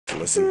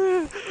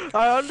listen.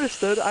 I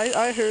understood.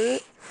 I heard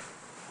it.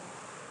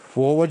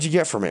 Well, what'd you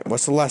get from it?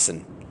 What's the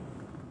lesson?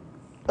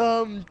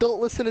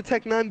 Don't listen to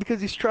Tech 9 because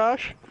he's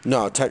trash.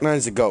 No, Tech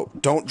 9's the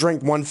GOAT. Don't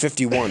drink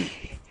 151.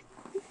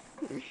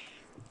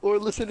 Or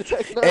listen to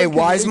Tech 9. Hey,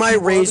 why is my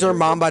Razor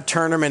Mamba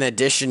Tournament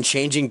Edition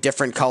changing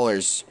different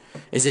colors?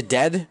 Is it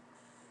dead?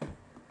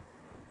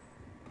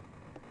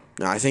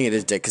 No, I think it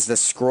is dead because the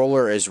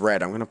scroller is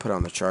red. I'm going to put it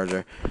on the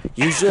charger.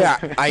 Usually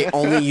I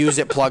only use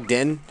it plugged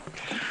in,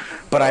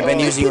 but I've been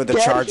using it with the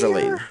charger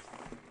lately.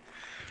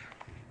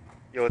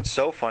 Yo, it's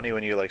so funny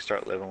when you like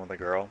start living with a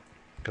girl,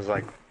 because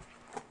like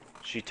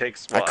she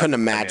takes. I couldn't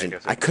imagine.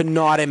 I could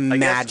not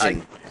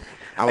imagine.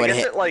 I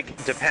guess it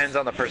like depends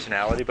on the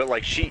personality, but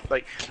like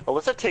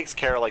Alyssa takes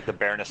care of like the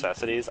bare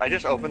necessities. I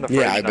just open the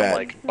fridge and I'm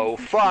like, oh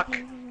fuck,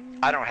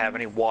 I don't have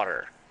any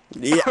water.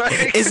 Yeah,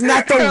 isn't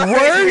that the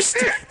worst?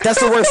 That's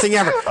the worst thing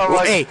ever.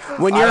 Like, hey,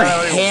 when you're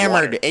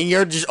hammered and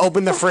you're just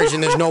open the fridge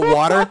and there's no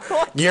water,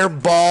 your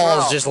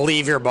balls just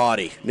leave your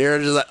body. You're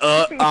just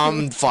like,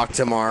 I'm fucked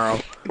tomorrow.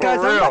 Guys,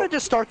 I'm gonna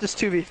just start this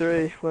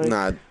 2v3. Like,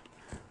 nah.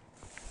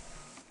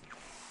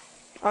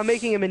 I'm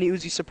making him an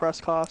Uzi suppress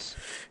cost.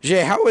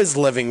 Jay, how is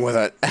living with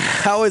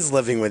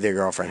your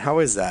girlfriend? How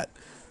is that?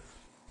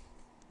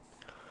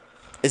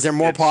 Is there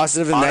more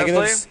positive than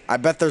negatives? I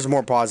bet there's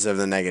more positive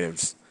than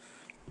negatives.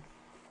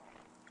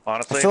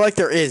 Honestly, I feel like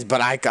there is,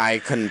 but I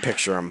couldn't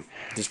picture them.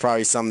 There's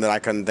probably some that I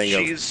couldn't think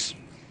of.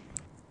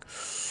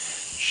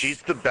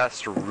 She's the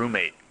best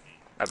roommate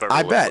I've ever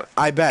lived with.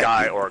 I bet.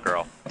 Guy or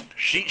girl.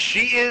 She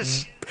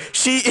is.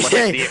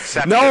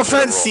 Like no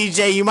offense,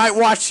 CJ. You might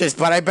watch this,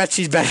 but I bet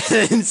she's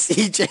better than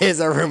CJ as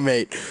a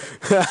roommate.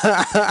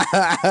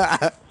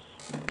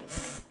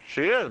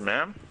 She is,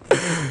 man.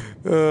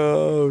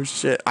 Oh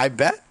shit! I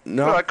bet.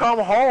 No. Dude, I come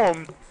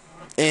home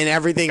and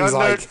everything's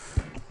like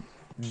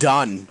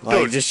done.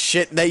 Like just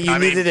shit that you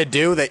needed to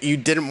do that you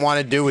didn't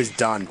want to do is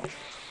done.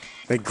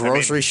 Like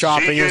grocery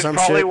shopping or some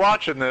shit. She's probably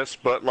watching this,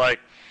 but like,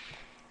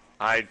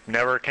 I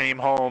never came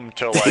home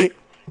till like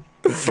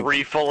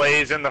 3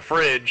 fillets in the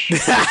fridge.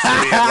 Being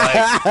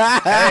like,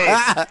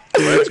 hey,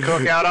 let's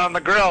cook out on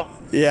the grill.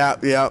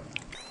 Yeah.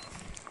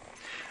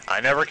 I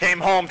never came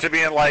home to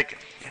being like,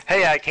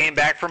 hey, I came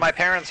back from my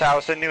parents'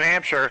 house in New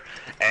Hampshire,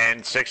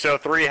 and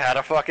 603 had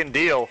a fucking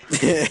deal,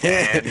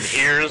 and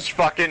here's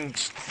fucking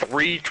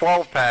 3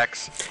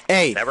 12-packs.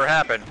 Hey. Never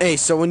happened. Hey,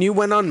 so when you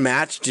went on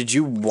Match, did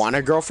you want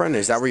a girlfriend?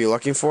 Is that what you're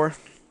looking for?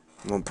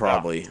 Well,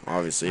 probably. No.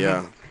 Obviously,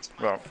 yeah.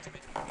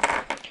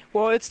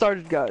 Well, it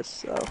started, guys,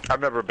 so.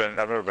 I've never been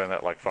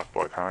that, like,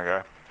 fuckboy kind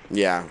of guy.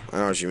 Yeah, I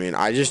know what you mean.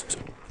 I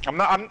don't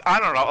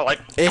know,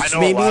 like, it's, I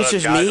know maybe a lot it's of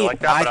just guys me. like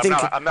that,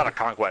 but I'm not a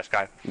conquest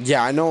guy.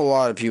 Yeah, I know a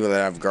lot of people that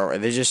have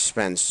girlfriends. They just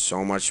spend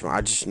so much money.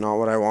 I just know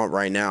what I want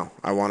right now.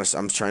 I'm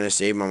trying to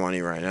save my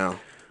money right now.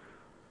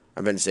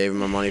 I've been saving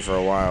my money for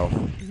a while.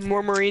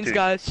 More Marines,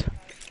 guys. Search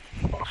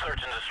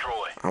and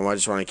destroy. I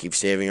just want to keep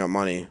saving up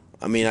money.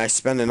 I mean, I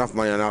spend enough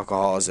money on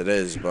alcohol as it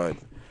is, but...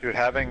 Dude,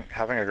 having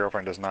a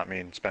girlfriend does not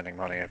mean spending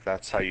money. If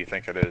that's how you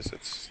think it is,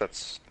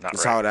 that's not right.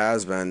 That's how it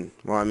has been.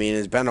 Well, I mean,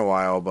 it's been a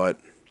while, but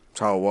that's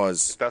how it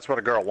was. If that's what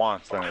a girl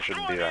wants, then it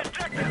shouldn't be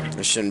that.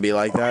 It shouldn't be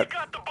like that?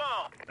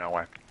 No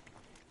way.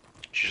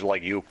 She's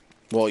like you.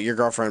 Well, your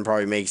girlfriend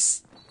probably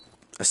makes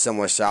a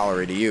similar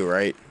salary to you,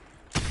 right?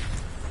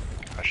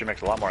 She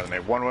makes a lot more than me.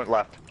 1 went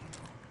left.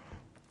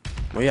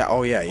 Well, yeah.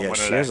 Oh, yeah.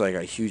 She has like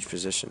a huge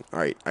position. All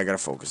right, I gotta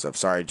focus up.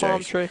 Sorry, Jay.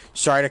 Palm tree.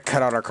 Sorry to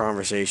cut out our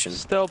conversation.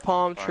 Still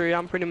palm tree.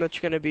 I'm pretty much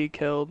gonna be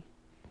killed.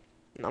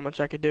 Not much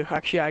I could do.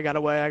 Actually, I got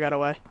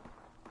away.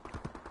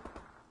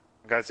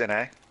 Guys in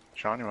A.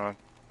 Sean, you want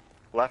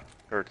left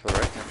or to the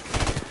right?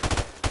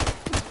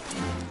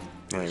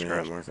 Not even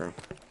that marker.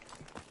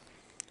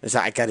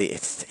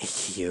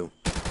 It's you.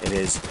 It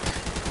is.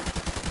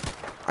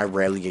 I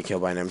rarely get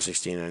killed by an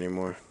M16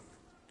 anymore.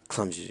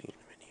 Clumsy.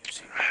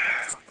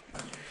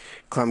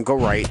 Clem, go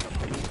right.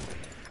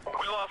 We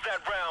lost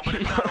that round, but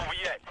it's not over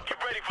yet. Get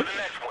ready for the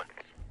next one.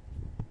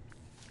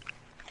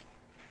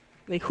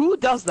 Like, who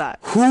does that?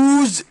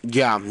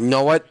 Yeah, you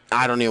know what?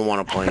 I don't even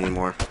want to play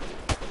anymore.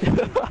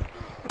 Switching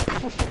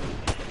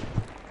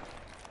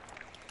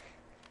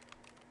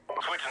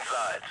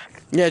sides.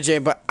 Yeah, Jay,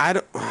 but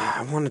I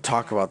want to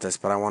talk about this,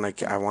 but I want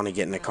to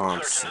get into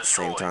comps at the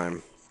same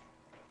time.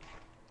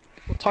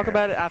 We'll talk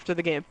about it after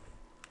the game.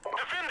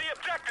 Defend the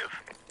objective.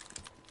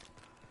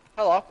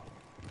 Hello.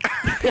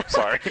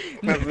 Sorry.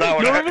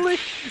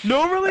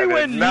 Normally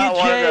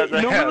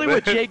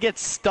when Jay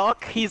gets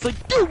stuck, he's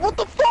like, dude, what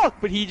the fuck?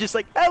 But he just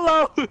like,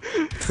 hello.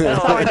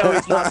 That's how I know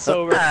he's not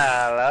sober.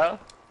 Hello.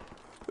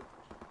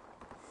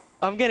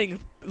 I'm getting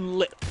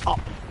lit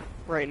up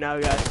right now,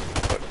 guys.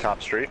 What,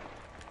 top street?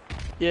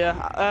 Yeah,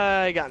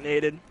 I got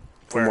naded.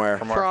 From where?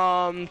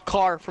 From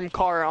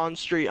car on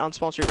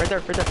small street, right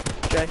there.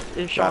 Jay,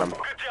 is shot him.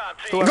 Good job,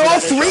 team. Go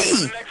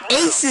 3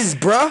 aces,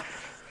 bruh.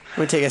 I'm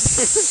gonna take a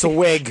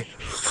swig.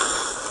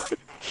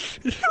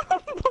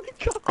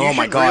 Oh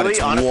my god, really,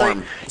 it's honestly,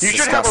 warm. You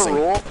should have a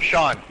rule,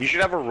 Sean. You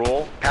should have a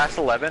rule. Past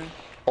 11,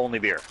 only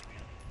beer.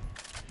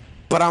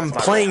 But I'm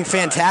playing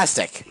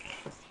fantastic.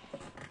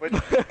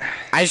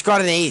 I just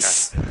got an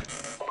ace. Search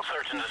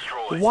and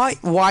destroy.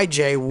 Why,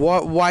 Jay?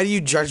 Why do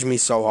you judge me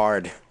so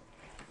hard?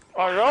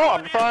 I know.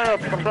 I'm trying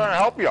to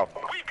help you.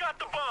 We got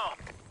the bomb.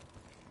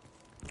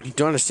 You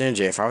don't understand,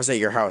 Jay. If I was at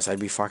your house, I'd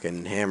be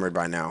fucking hammered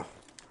by now.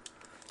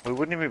 We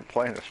wouldn't even be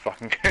playing this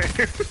fucking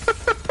game.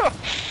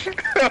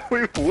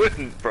 We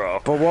wouldn't,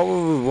 bro. But what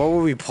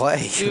would we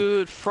play?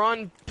 Dude,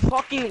 front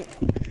fucking.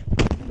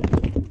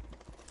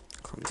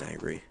 Clem's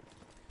angry.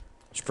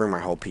 Just bring my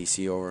whole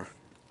PC over.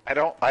 I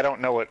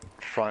don't know what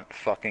front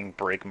fucking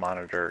break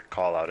monitor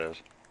call out is.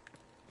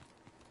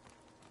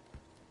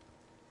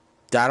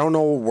 I don't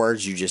know what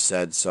words you just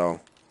said,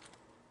 so.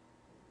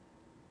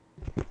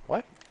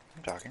 What?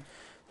 I'm talking.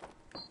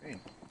 Hey.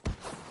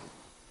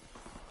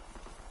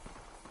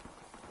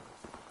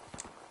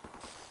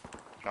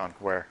 John,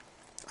 where?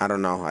 I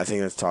don't know. I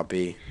think that's top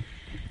B.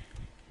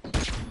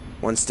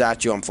 One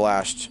statue, I'm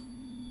flashed.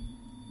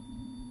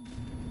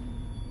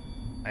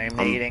 I'm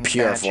I'm needing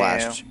pure statue.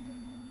 flashed.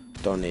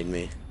 Don't need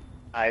me.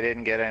 I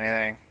didn't get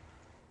anything.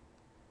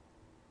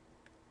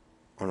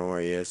 I don't know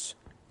where he is.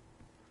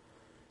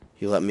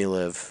 He let me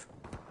live.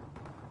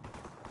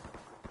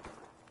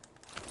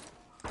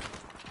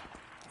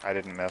 I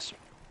didn't miss.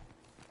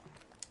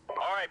 All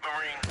right,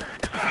 Marine. It's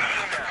up to you now.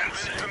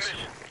 Finish the mission.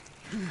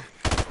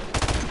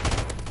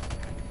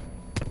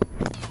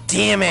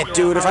 Damn it,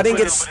 dude. If I didn't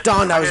get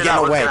stunned, I was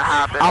getting away.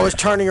 I was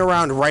turning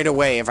around right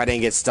away if I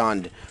didn't get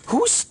stunned.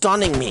 Who's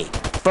stunning me?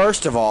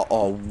 First of all,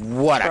 oh,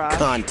 what a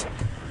cunt.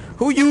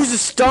 Who uses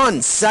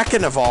stun?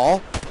 Second of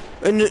all,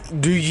 and you're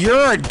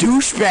a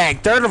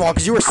douchebag. Third of all,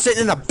 because you were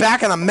sitting in the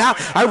back of the map,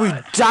 I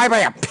would die by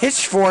a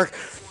pitchfork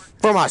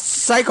from a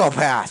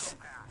psychopath.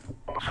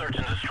 Search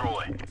and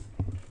destroy.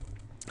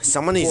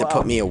 Someone needs to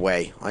put me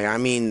away. Like, I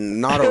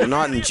mean, not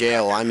in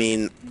jail. I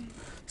mean,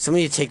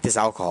 somebody take this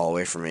alcohol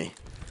away from me.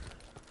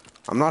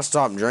 I'm not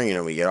stopping drinking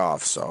when we get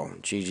off, so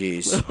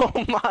GG's.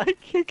 Oh my,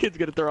 kid's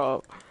gonna throw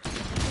up.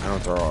 I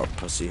don't throw up,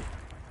 pussy.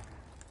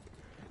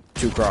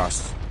 2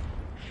 crossed.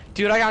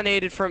 Dude, I got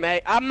naded from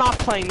A. I'm not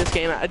playing this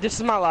game. This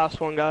is my last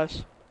one,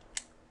 guys.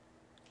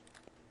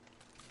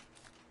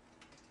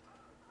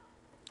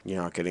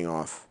 You're not getting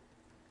off.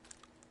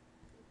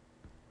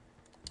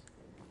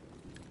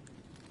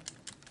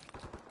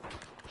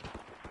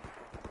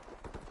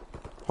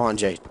 Hold on,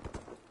 Jay.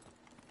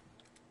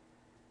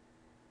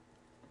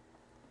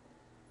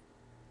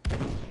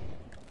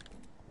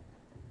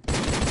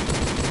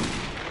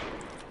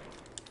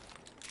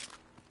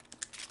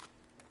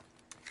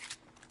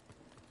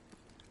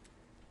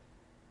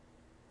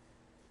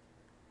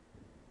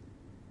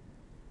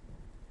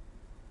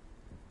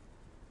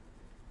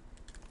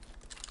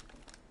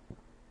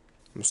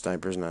 I'm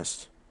Sniper's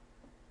Nest.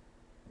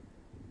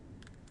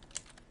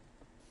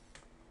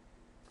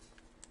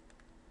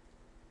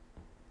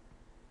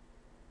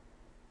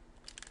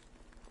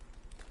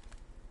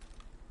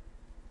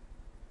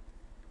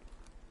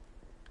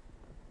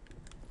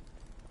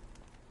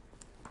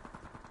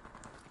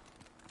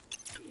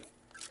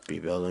 B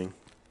building.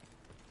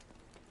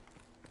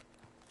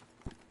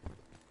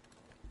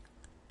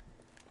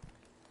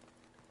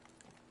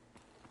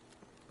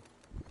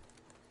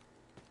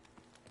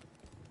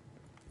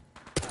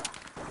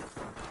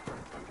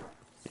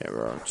 Yeah,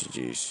 bro.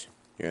 GG's.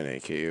 You're gonna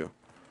AKU.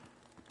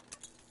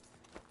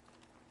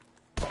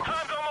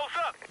 Time's almost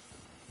up.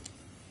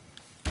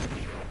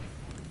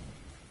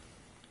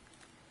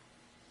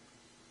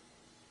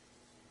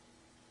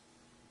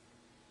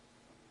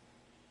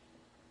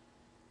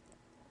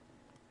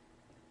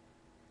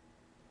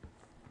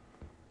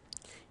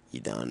 You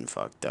done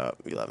fucked up.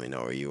 You let me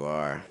know where you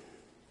are.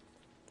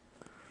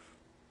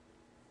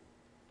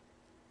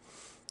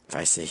 If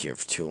I sit here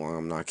for too long,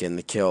 I'm not getting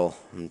the kill.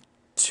 I'm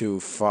too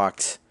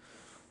fucked.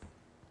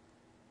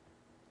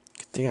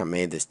 Good thing I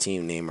made this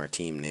team name our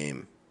team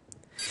name.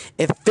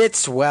 It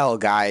fits well,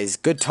 guys.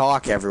 Good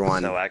talk,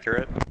 everyone. So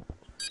accurate.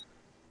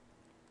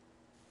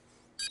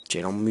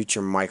 Jay, don't mute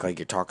your mic like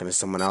you're talking to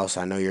someone else.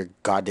 I know you're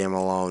goddamn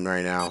alone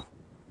right now.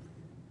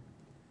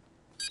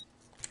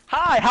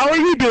 Hi, how are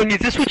you doing? Is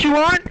this what you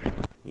want?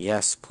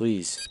 Yes,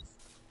 please.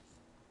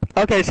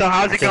 Okay, so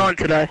how's it going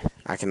today?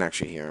 I can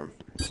actually hear him,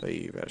 so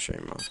you better shut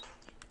your mouth.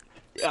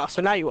 Yeah,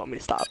 so now you want me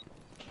to stop.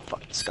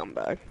 Fucking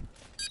scumbag.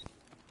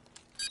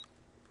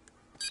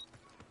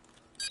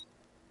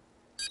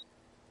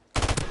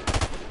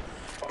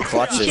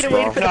 Clutches, You should've bro.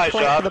 waited for the, Nice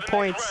point, job. for the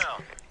points.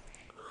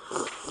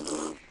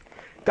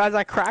 Guys,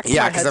 I cracked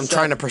Yeah, my because I'm headset.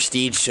 trying to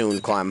prestige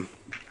soon, Clem.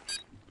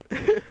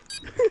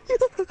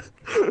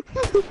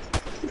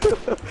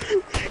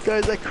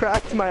 Guys, I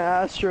cracked my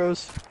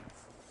Astros.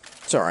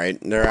 It's alright.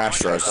 They're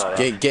Astros.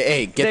 Get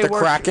They the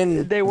work-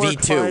 Kraken They work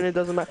V2. fine, it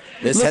doesn't matter.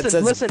 This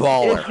headset's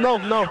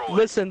baller.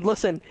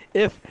 Listen.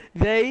 If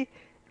they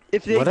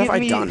What give have I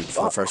me, done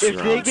for the first if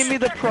few they rounds? give me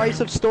the price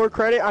of store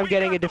credit, I'm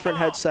getting a different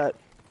headset.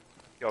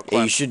 Yo, Hey,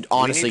 Clem, you should we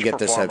honestly need to get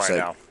this perform right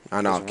headset. now,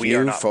 I know. 'cause Can we are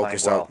you not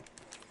focus playing out?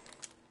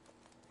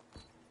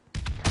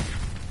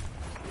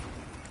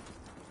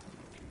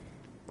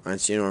 I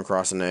didn't see anyone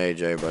crossing the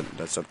AJ, but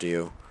that's up to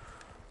you.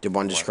 Did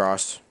one just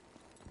cross?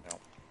 No.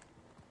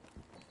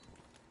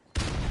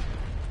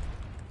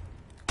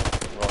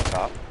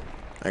 top.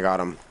 I got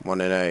him.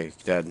 1 in A.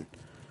 Dead.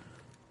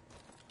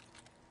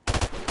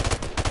 Nice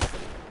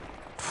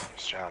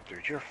job,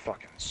 dude. You're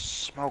fucking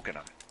smoking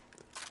them.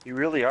 You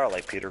really are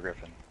like Peter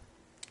Griffin.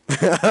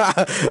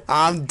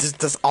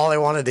 That's all I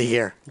wanted to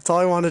hear. That's all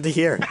I wanted to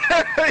hear.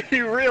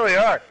 You really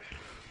are.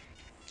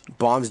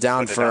 Bombs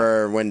down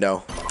for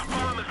window. Bomb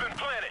has been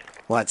planted.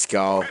 Let's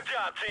go. Good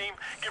job, team.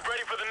 Get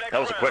ready for the next That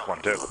was a round. quick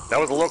one too. That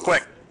was a little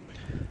quick.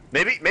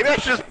 Maybe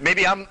that's just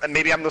maybe I'm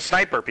the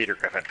sniper, Peter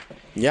Griffin.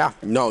 Yeah.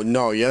 No,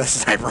 you're the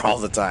sniper all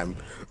the time.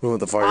 What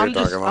the fuck are you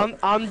talking about?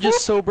 I'm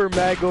just sober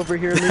mag over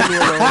here. Leave me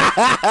alone.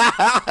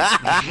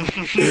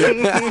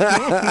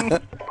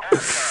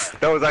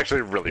 That was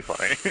actually really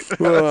funny.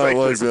 Well, it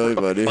was really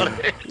funny.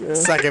 Yeah.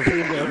 Second.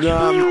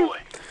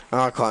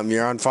 Oh, Clem,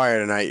 you're on fire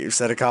tonight. You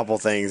said a couple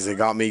things that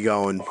got me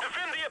going.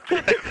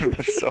 Defend the objective.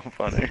 It's so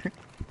funny.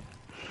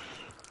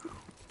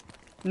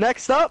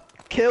 Next up,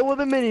 kill with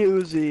a mini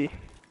Uzi.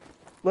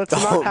 Let's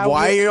not have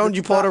Why it- don't you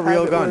let's pull out a not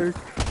real have it gun? work.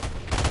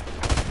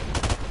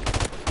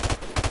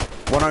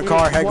 One on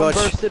car, head One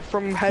glitch. bursted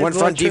from head One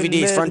front glitch and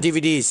DVDs, mid. front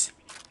DVDs.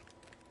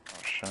 Oh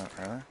shit,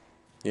 really?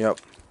 Yep.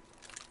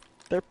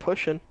 They're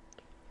pushing.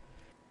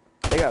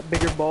 They got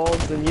bigger balls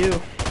than you.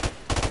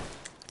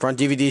 Front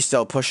DVD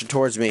still pushing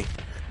towards me.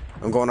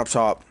 I'm going up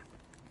top.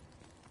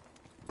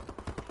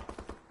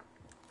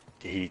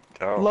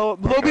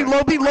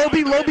 Lobby.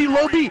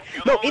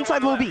 No,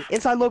 inside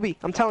lobby.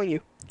 I'm telling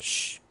you.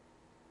 Shh.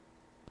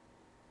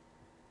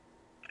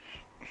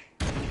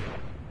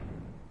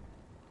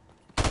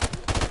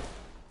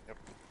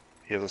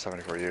 He has a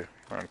 70 for you.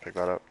 I'm gonna pick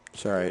that up.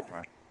 It's alright. Come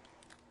on.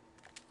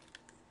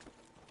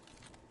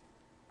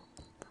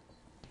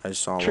 I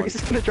just saw one. Trix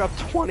is gonna drop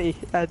 20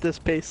 at this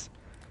pace.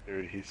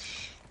 Dude,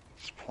 he's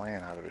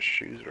playing out of his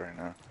shoes right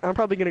now. I'm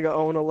probably gonna go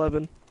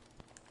 0-11.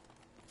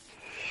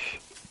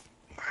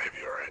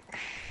 Maybe alright.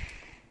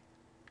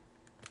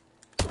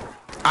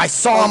 I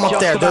saw him up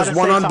there. There's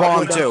one on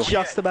bomb too.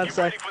 Just about to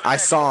say. I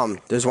saw him.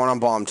 There's one on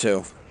bomb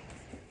too.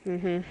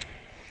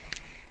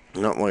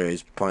 No, wait,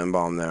 he's playing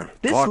bomb there.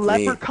 This Fuck me.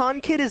 leprechaun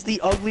kid is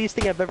the ugliest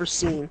thing I've ever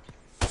seen.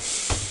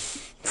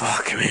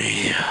 Fuck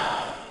me.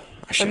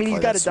 I mean, he's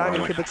got a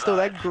diamond kid, but still,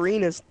 that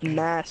green is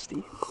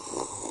nasty.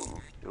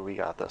 Dude, we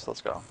got this.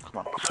 Let's go.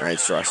 Come on. I ain't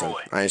stressing.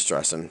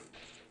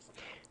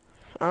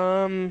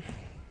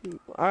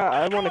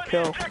 I want to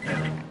kill.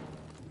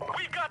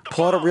 We've got the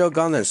Pull out a real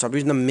gun then. Stop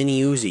using the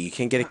mini Uzi. You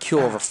can't get a kill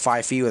over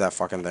 5 feet with that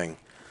fucking thing.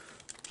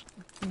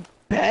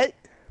 Bet?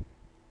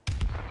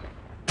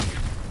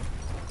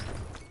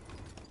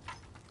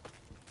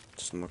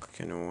 Doesn't look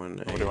like anyone.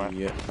 Nobody went.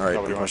 Yeah. Alright,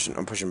 Nobody went.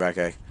 I'm pushing back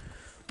A.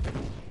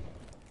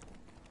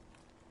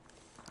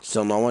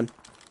 Still no one?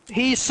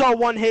 He saw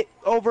one hit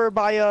over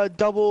by a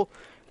double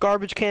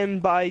garbage can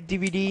by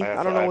DVD.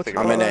 I don't know what's I'm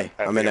going in on.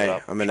 A. I'm in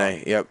A. I'm in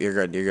A. Yep, you're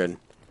good. You're good.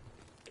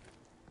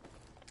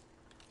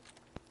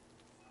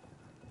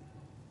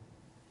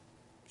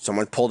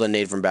 Someone pulled a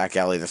nade from back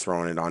alley. They're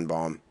throwing it on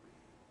bomb.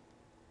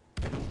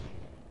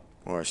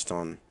 Or a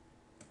stun.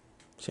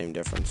 Same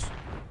difference.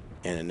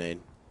 And a nade.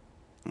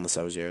 Unless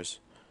that was yours.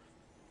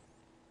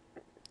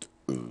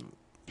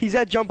 He's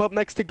at jump up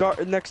next to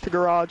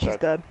garage. He's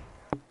dead.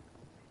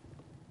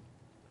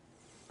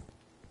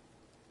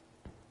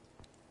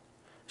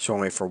 So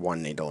I'll wait for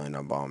one nade to land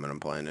on bomb and I'm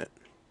playing it.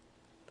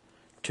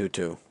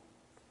 2-2.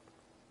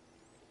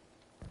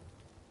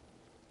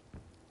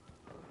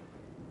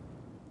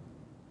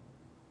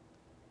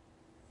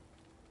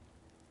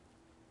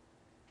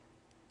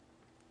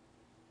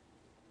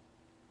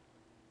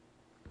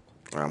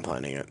 I'm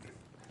planning it.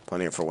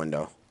 Planning it for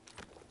window.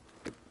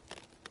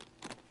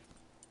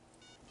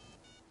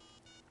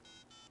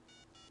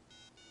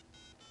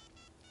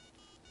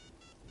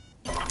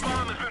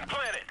 bomb has been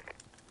planted.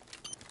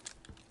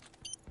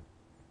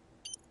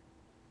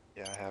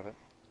 Yeah, I have it.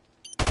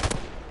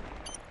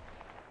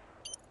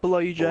 Below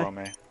you, Jay. Below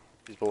me.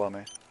 He's below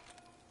me.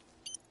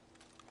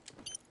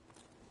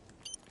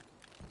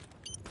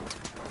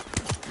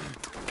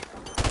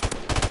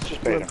 Let's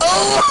just bait him.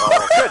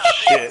 Oh, good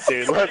shit,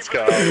 dude. Let's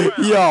go.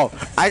 Yo,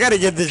 I gotta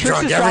get this Trix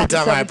drunk is every dropping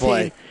time I 17.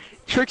 play.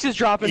 Trix is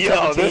dropping Yo,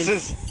 17. this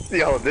is.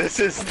 Yo, this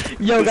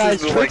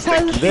guys, is Trix like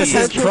has the This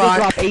is potential to prime.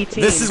 drop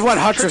 18. This is what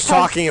Hutch was Trix has-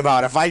 talking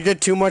about. If I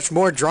get too much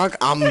more drunk,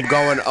 I'm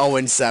going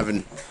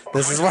 0-7.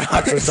 This is what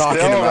Hutch was talking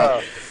Still,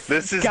 about.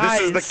 this is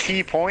Guys. the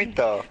key point,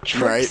 though.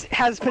 Trix Right.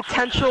 has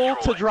potential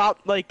to drop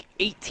like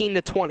 18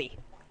 to 20.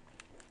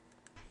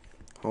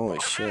 Holy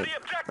shit.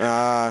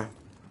 Yeah,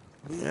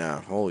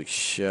 holy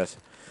shit.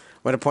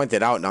 Way to point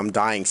that out, and I'm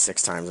dying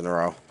 6 times in a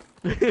row.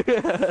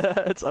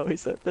 That's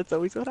always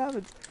what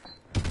happens.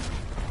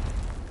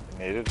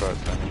 Needed, but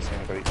I didn't see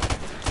anybody.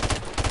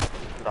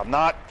 I'm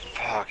not.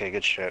 Okay,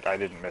 good shit. I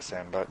didn't miss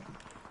him, but.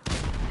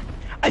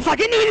 I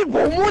fucking needed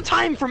one more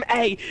time from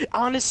A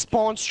on his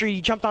spawn street.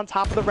 He jumped on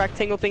top of the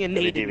rectangle thing and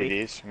Maybe naded me.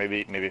 DVDs,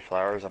 maybe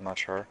flowers. I'm not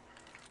sure.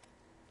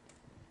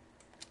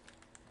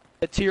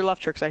 To your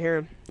left, Trix. I hear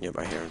him. Yep,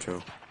 I hear him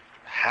too.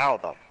 How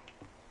the?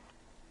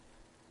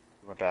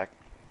 He went back.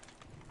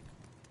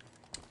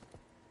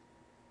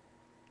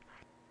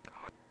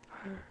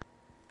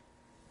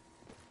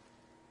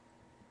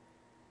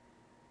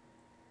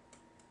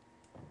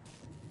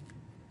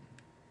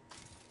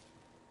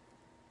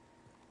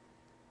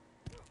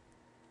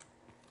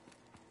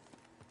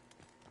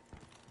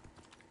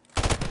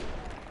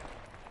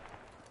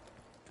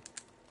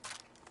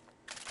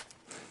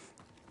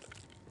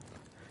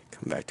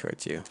 Come back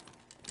towards you.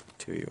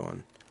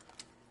 2v1.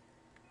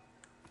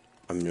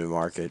 I'm in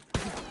mid-market.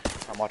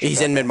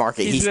 He's in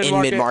mid-market. He's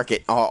in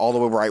mid-market. All the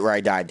way right where I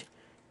died.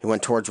 He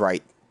went towards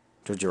right.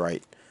 Towards your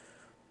right.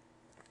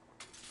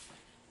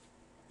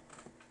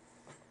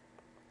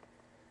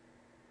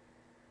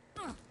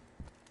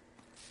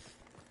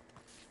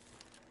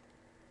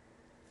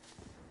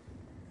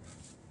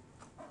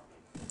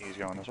 He's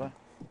going this way.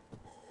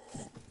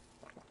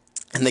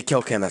 And the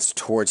kill cam that's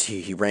towards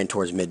he ran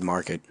towards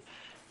mid-market.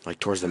 Like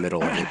towards the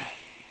middle of it.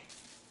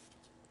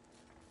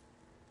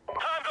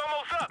 Time's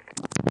almost up.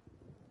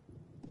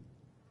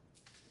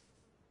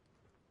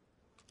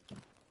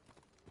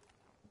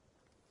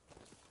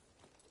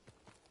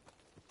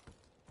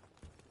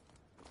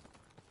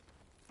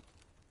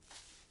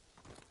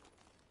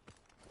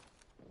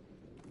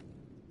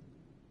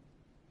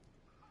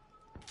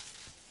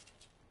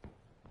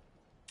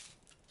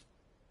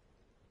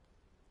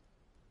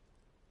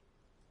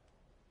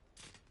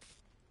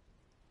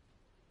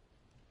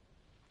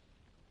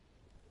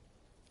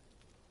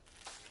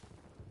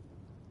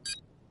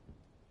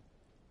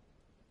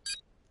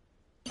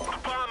 The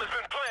bomb has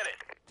been planted.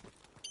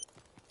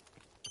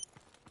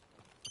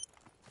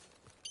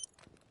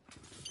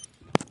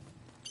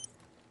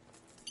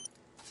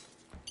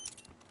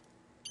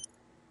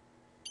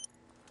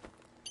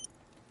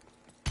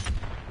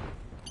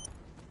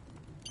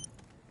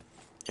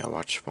 Yeah, I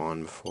watched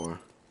Spawn before.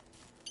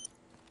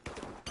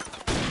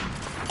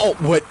 Oh,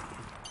 what?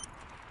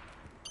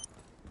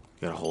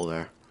 You got a hole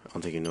there. I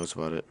don't think he knows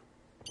about it.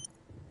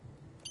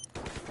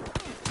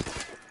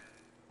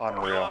 We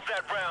Unreal. lost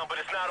that round, but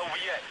it's not over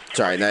yet.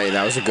 Sorry,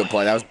 that was a good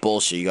play. That was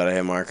bullshit. You got a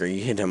hit marker.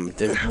 You hit him.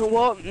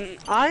 Well,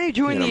 I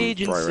joined the Hit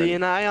him agency, right.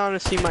 and I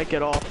honestly might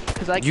get off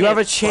because I. You have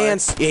a can't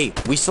chance. Hey,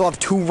 we still have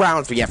 2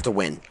 rounds we have to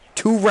win.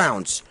 2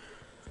 rounds.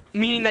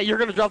 Meaning that you're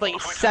gonna drop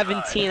like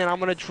 17, and I'm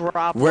gonna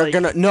drop. We're like,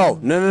 gonna no,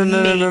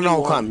 maybe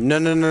one. Clem.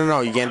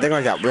 No. You can't think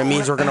like that. It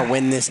means we're gonna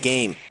win this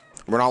game.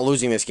 We're not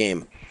losing this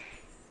game.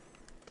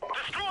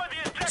 Destroy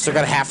the objective. Still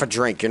got half a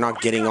drink. You're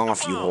not getting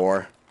off, you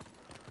whore.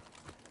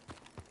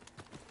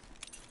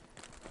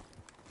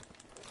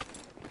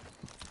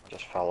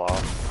 Just fell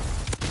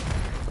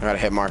off. I got a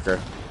hit marker.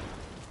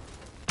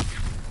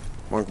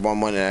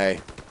 One A.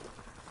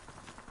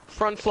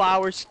 Front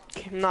flowers,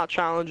 not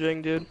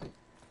challenging, dude.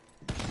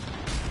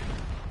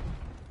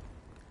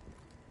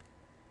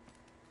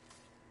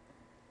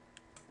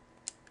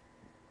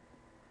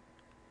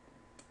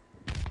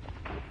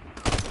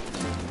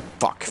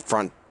 Fuck,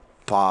 front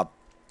palm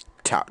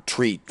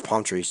trees.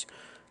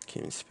 Can't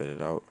even spit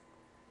it out.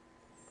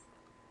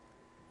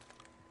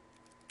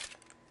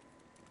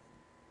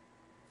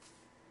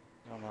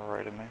 On the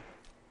right of me.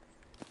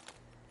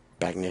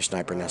 Back near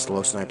sniper nest,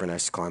 low sniper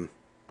nest, Clem.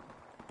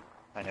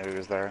 I knew he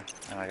was there,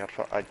 and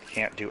I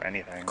can't do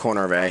anything.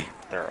 Corner of A.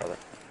 There are other.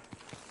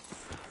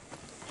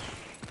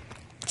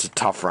 It's a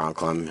tough round,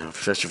 Clem.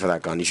 Especially for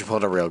that gun. You should pull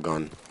out a real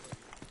gun.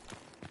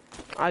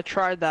 I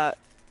tried that.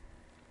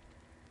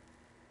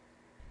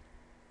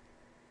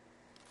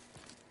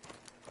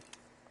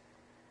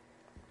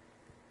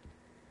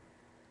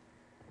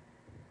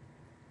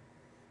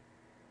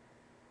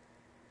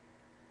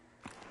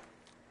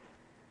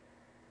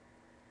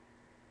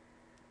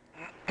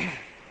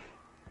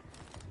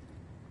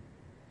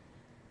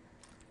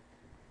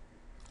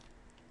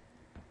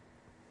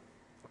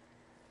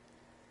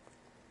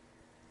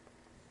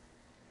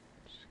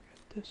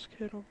 This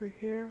kid over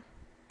here.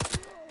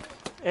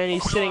 And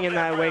he's sitting in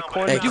that way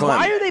corner. Hey, Dude, Clem.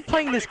 why are they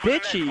playing this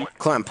bitchy?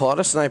 Clem, pull out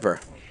a sniper.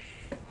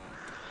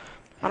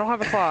 I don't have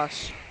a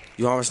class.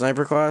 You don't have a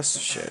sniper class?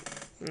 Shit.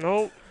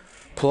 Nope.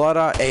 Pull out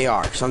a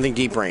AR, something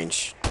deep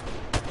range.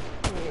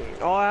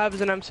 All I have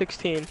is an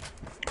M16.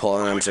 Pull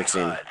out an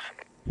M16.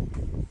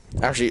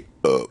 Actually,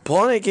 pull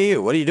out an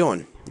AKU. What are you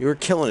doing? You were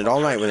killing it all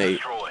night with a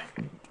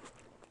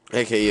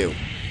AKU.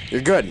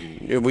 You're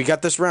good. We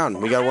got this round.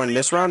 We gotta win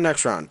this round,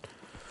 next round.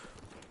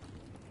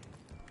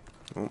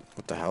 Oh,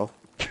 what the hell?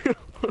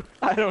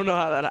 I don't know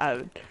how that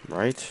happened.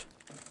 Right?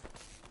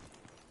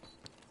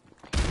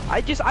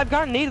 I've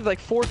gotten naded like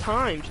 4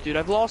 times, dude.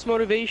 I've lost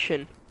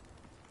motivation.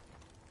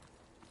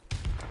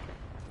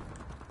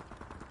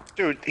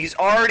 Dude, he's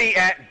already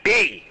at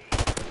B.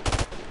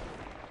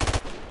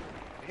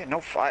 I get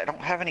no. I don't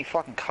have any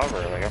fucking cover.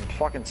 Like I'm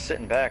fucking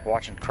sitting back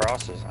watching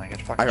crosses, and I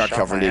get fucking. I got shot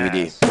cover in in my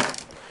DVD.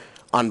 ass.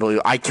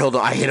 Unbelievable. I killed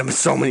him. I hit him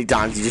so many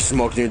times. He just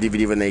smoked me with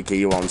DVD with an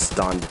AKU while I'm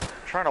stunned.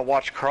 I'm trying to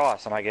watch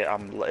cross, and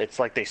it's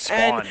like they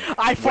spawn. And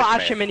I with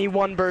flash me. him and he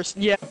one burst.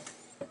 Yeah.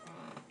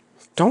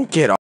 Don't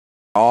get